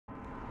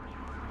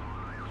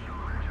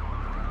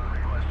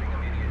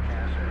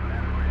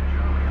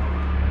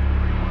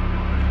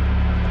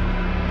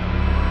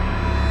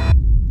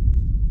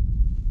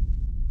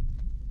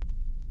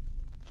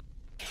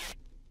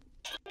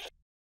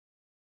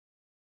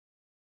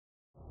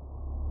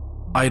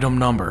Item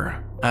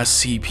Number: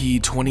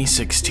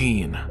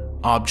 SCP-2016.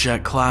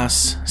 Object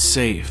Class: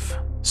 Safe.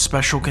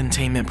 Special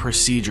Containment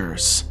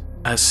Procedures: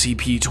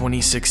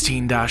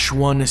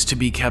 SCP-2016-1 is to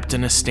be kept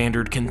in a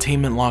standard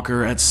containment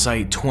locker at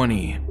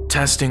Site-20.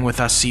 Testing with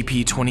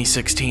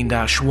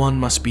SCP-2016-1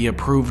 must be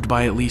approved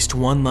by at least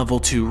one Level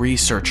 2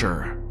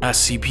 researcher.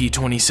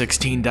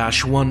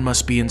 SCP-2016-1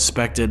 must be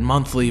inspected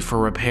monthly for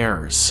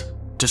repairs.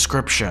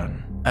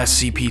 Description: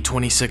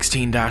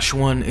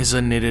 SCP-2016-1 is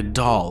a knitted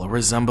doll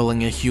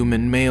resembling a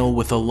human male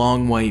with a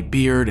long white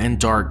beard and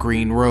dark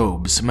green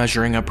robes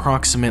measuring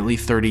approximately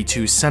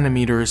 32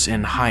 centimeters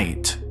in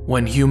height.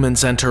 When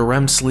humans enter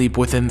REM sleep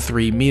within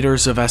 3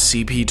 meters of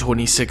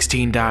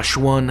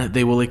SCP-2016-1,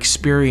 they will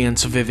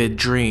experience vivid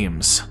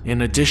dreams.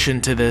 In addition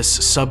to this,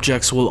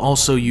 subjects will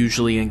also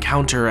usually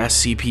encounter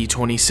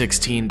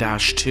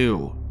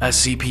SCP-2016-2.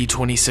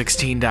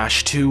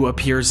 SCP-2016-2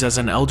 appears as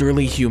an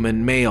elderly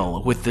human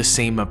male with the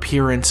same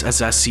appearance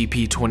as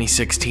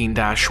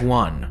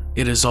SCP-2016-1.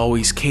 It is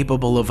always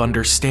capable of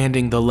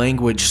understanding the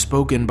language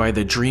spoken by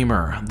the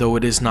dreamer, though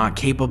it is not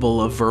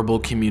capable of verbal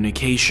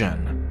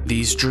communication.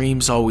 These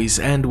dreams always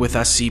end with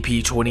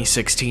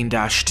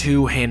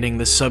SCP-2016-2 handing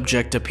the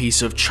subject a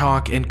piece of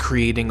chalk and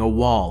creating a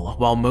wall,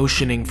 while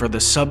motioning for the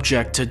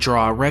subject to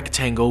draw a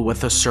rectangle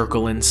with a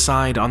circle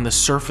inside on the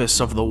surface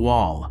of the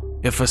wall.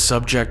 If a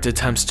subject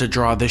attempts to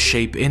draw the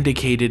shape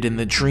indicated in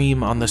the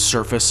dream on the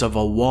surface of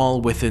a wall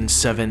within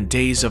 7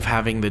 days of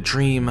having the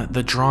dream,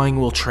 the drawing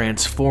will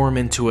transform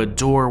into a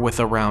door with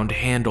a round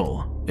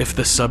handle. If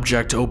the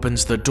subject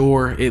opens the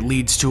door, it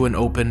leads to an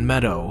open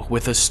meadow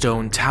with a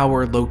stone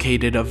tower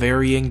located a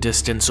varying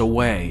distance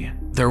away.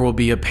 There will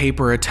be a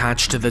paper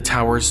attached to the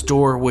tower's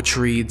door which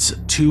reads,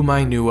 "To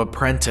my new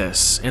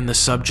apprentice," in the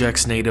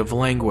subject's native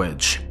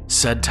language.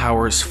 Said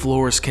tower's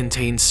floors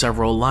contain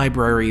several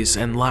libraries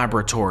and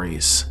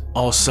laboratories.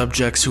 All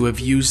subjects who have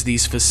used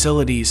these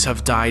facilities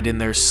have died in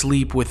their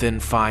sleep within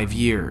 5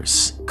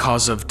 years.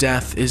 Cause of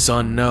death is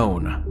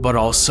unknown, but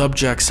all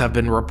subjects have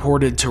been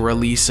reported to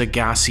release a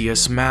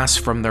gaseous mass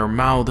from their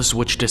mouths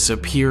which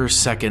disappears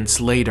seconds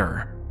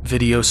later.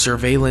 Video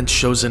surveillance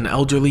shows an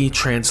elderly,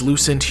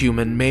 translucent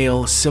human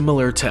male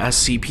similar to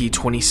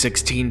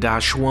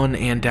SCP-2016-1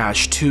 and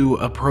 -2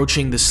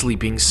 approaching the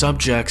sleeping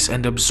subjects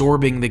and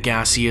absorbing the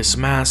gaseous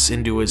mass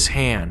into his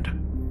hand.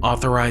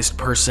 Authorized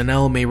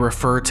personnel may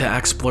refer to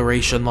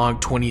Exploration Log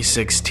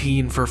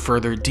 2016 for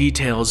further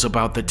details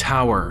about the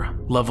tower.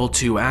 Level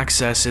 2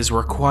 access is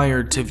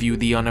required to view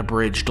the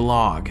unabridged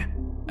log.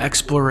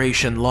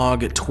 Exploration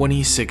Log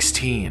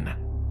 2016.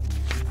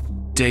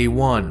 Day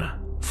 1.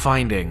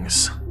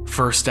 Findings.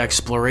 First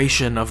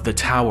exploration of the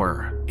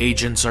tower.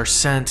 Agents are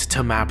sent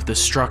to map the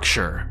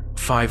structure.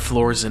 5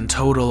 floors in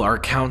total are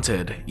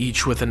counted,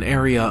 each with an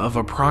area of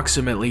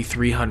approximately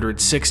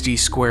 360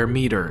 square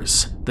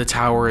meters. The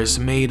tower is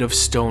made of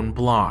stone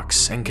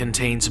blocks and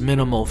contains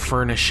minimal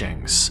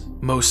furnishings.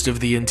 Most of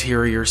the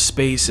interior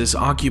space is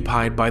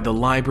occupied by the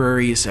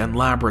libraries and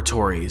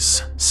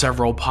laboratories.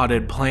 Several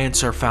potted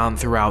plants are found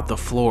throughout the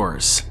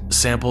floors.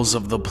 Samples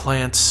of the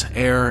plants,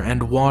 air,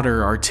 and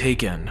water are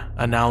taken.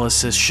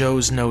 Analysis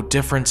shows no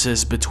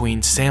differences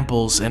between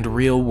samples and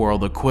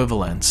real-world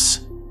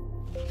equivalents.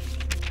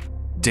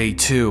 Day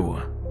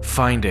 2.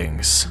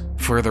 Findings.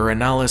 Further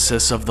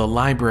analysis of the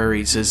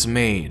libraries is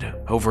made.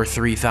 Over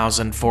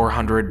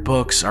 3,400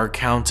 books are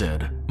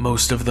counted.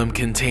 Most of them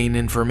contain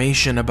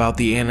information about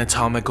the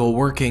anatomical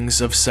workings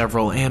of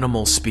several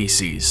animal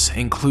species,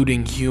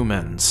 including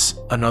humans.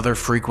 Another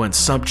frequent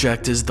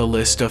subject is the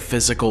list of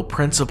physical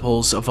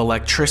principles of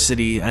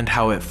electricity and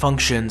how it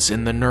functions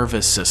in the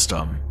nervous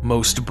system.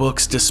 Most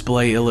books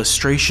display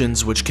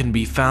illustrations which can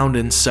be found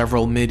in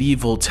several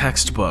medieval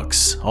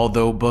textbooks,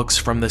 although books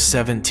from the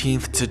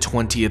 17th to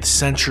 20th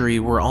century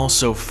were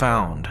also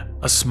found.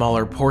 A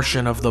smaller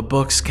portion of the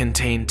books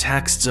contain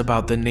texts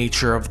about the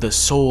nature of the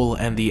soul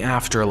and the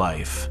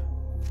afterlife.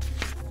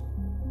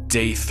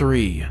 Day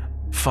 3.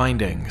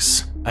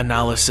 Findings.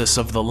 Analysis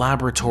of the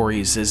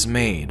laboratories is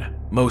made.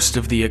 Most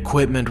of the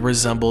equipment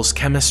resembles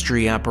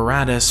chemistry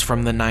apparatus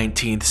from the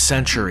 19th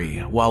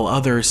century, while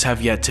others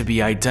have yet to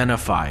be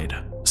identified.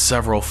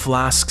 Several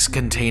flasks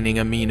containing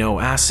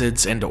amino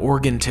acids and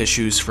organ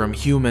tissues from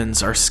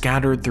humans are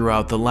scattered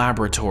throughout the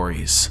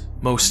laboratories.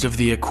 Most of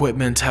the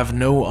equipment have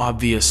no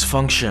obvious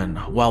function,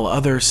 while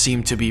others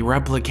seem to be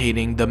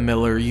replicating the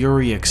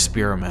Miller-Urey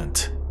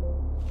experiment.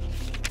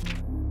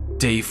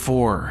 Day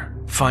 4.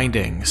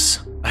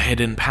 Findings. A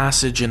hidden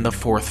passage in the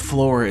 4th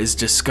floor is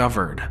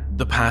discovered.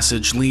 The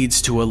passage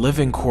leads to a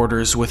living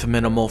quarters with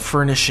minimal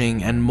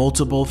furnishing and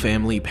multiple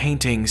family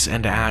paintings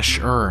and ash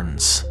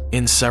urns.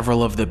 In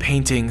several of the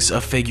paintings, a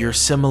figure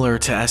similar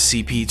to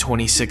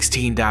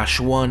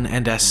SCP-2016-1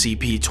 and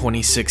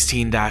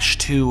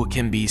SCP-2016-2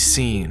 can be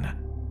seen.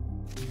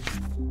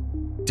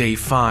 Day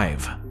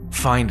 5.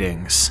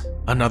 Findings.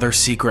 Another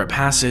secret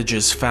passage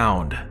is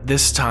found,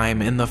 this time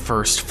in the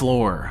 1st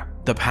floor.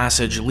 The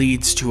passage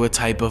leads to a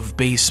type of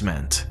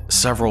basement.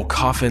 Several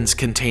coffins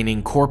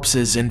containing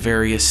corpses in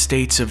various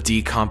states of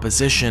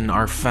decomposition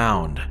are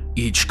found.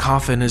 Each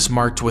coffin is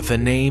marked with a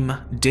name,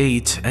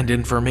 date, and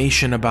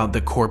information about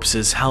the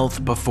corpse's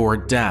health before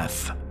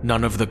death.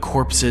 None of the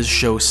corpses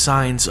show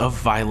signs of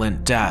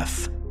violent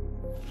death.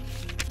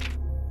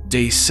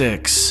 Day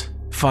 6.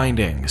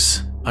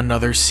 Findings.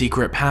 Another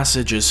secret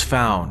passage is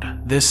found,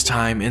 this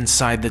time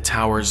inside the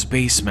tower's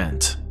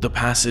basement. The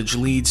passage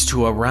leads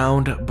to a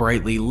round,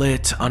 brightly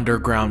lit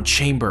underground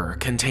chamber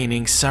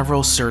containing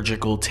several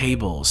surgical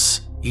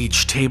tables.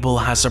 Each table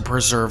has a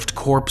preserved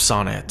corpse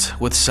on it,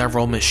 with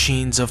several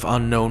machines of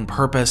unknown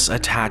purpose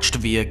attached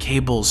via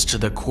cables to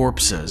the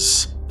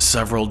corpses.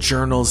 Several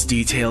journals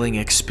detailing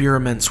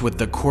experiments with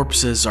the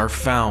corpses are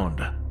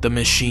found. The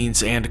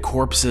machines and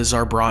corpses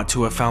are brought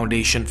to a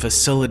Foundation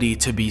facility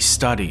to be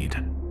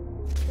studied.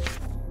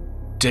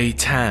 Day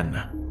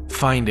 10.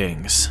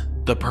 Findings.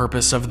 The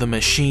purpose of the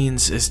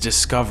machines is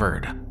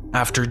discovered.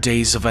 After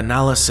days of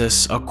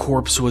analysis, a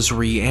corpse was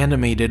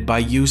reanimated by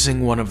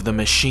using one of the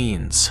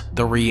machines.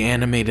 The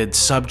reanimated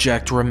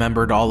subject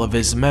remembered all of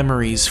his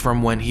memories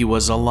from when he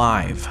was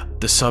alive.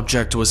 The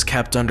subject was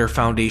kept under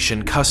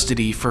Foundation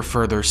custody for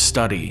further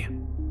study.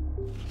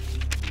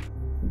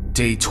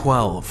 Day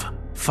 12.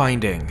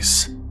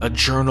 Findings. A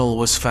journal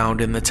was found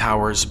in the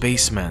tower's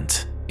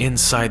basement.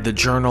 Inside the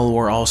journal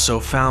were also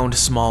found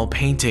small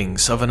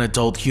paintings of an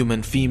adult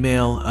human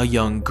female, a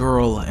young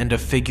girl, and a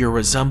figure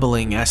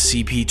resembling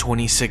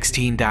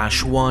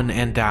SCP-2016-1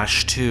 and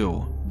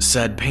 -2.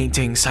 Said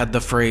paintings had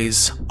the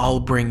phrase, "I'll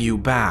bring you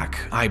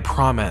back, I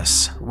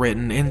promise,"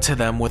 written into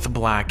them with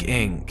black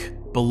ink.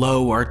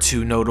 Below are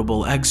two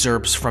notable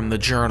excerpts from the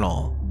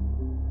journal.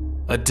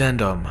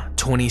 Addendum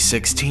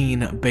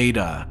 2016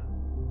 Beta.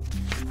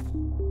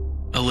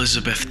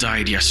 Elizabeth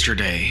died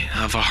yesterday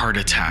of a heart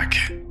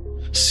attack.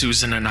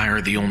 Susan and I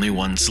are the only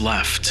ones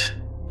left.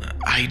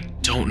 I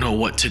don't know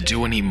what to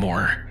do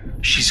anymore.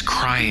 She's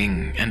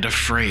crying and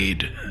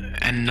afraid,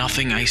 and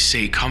nothing I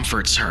say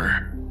comforts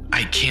her.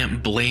 I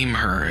can't blame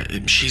her.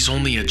 She's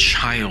only a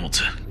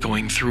child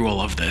going through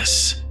all of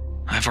this.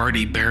 I've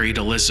already buried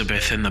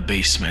Elizabeth in the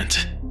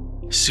basement.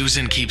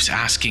 Susan keeps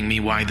asking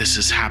me why this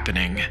is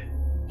happening,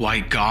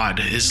 why God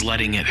is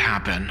letting it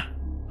happen.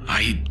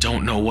 I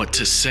don't know what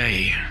to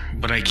say,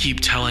 but I keep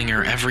telling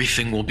her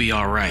everything will be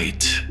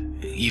alright.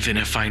 Even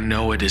if I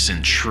know it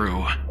isn't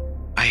true.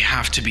 I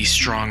have to be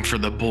strong for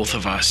the both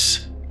of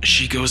us.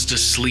 She goes to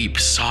sleep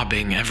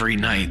sobbing every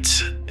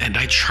night, and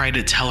I try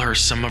to tell her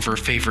some of her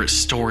favorite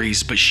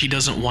stories, but she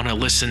doesn't want to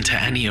listen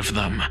to any of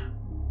them.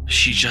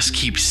 She just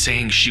keeps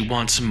saying she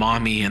wants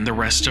Mommy and the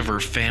rest of her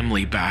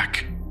family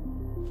back.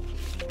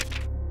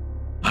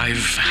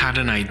 I've had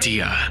an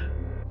idea.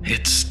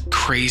 It's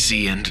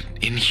crazy and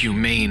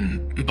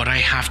inhumane, but I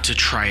have to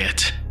try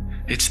it.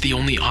 It's the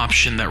only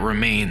option that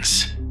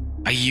remains.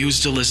 I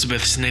used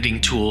Elizabeth's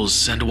knitting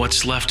tools and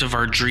what's left of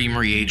our dream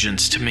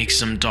reagents to make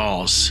some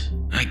dolls.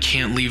 I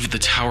can't leave the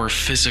tower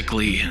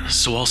physically,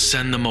 so I'll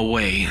send them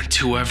away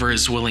to whoever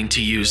is willing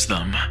to use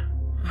them.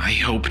 I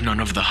hope none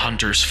of the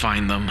hunters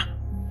find them.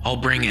 I'll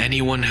bring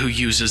anyone who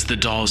uses the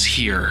dolls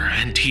here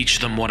and teach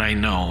them what I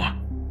know.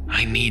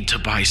 I need to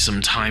buy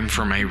some time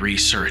for my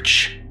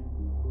research.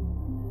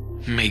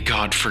 May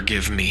God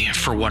forgive me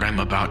for what I'm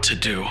about to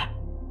do.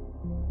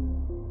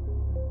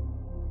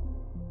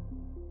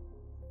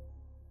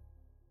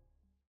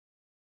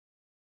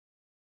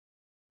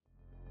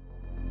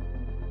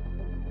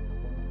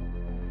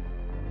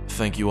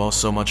 Thank you all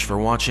so much for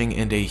watching,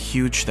 and a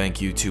huge thank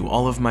you to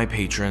all of my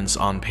patrons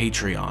on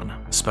Patreon.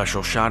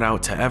 Special shout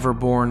out to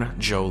Everborn,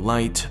 Joe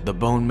Light, The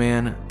Bone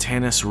Man,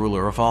 Tanis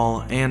Ruler of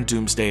All, and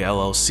Doomsday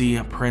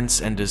LLC,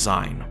 Prints and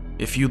Design.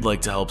 If you'd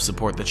like to help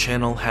support the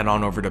channel, head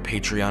on over to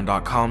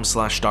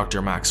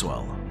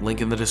patreon.com/drmaxwell,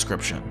 link in the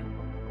description.